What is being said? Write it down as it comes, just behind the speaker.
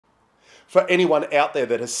For anyone out there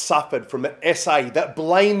that has suffered from an SA, that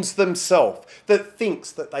blames themselves, that thinks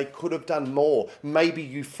that they could have done more. Maybe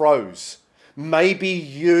you froze. Maybe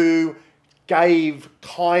you gave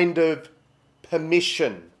kind of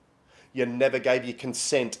permission. You never gave your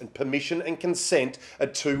consent, and permission and consent are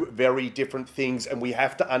two very different things, and we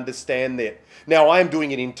have to understand that. Now, I am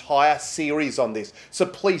doing an entire series on this, so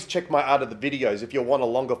please check my other videos if you want a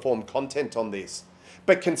longer form content on this.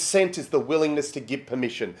 But consent is the willingness to give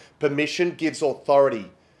permission. Permission gives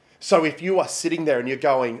authority. So if you are sitting there and you're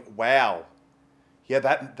going, wow, yeah,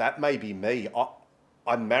 that may be me.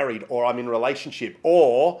 I'm married, or I'm in a relationship,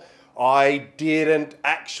 or I didn't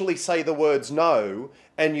actually say the words no,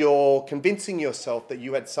 and you're convincing yourself that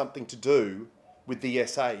you had something to do with the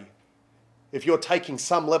SA. If you're taking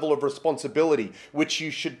some level of responsibility, which you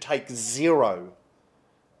should take zero,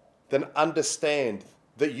 then understand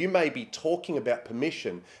that you may be talking about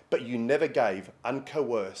permission, but you never gave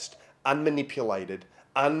uncoerced, unmanipulated,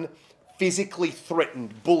 unphysically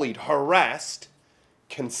threatened, bullied, harassed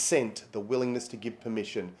consent, the willingness to give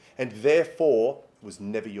permission, and therefore it was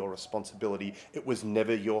never your responsibility. It was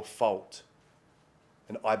never your fault.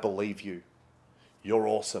 And I believe you. You're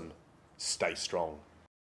awesome. Stay strong.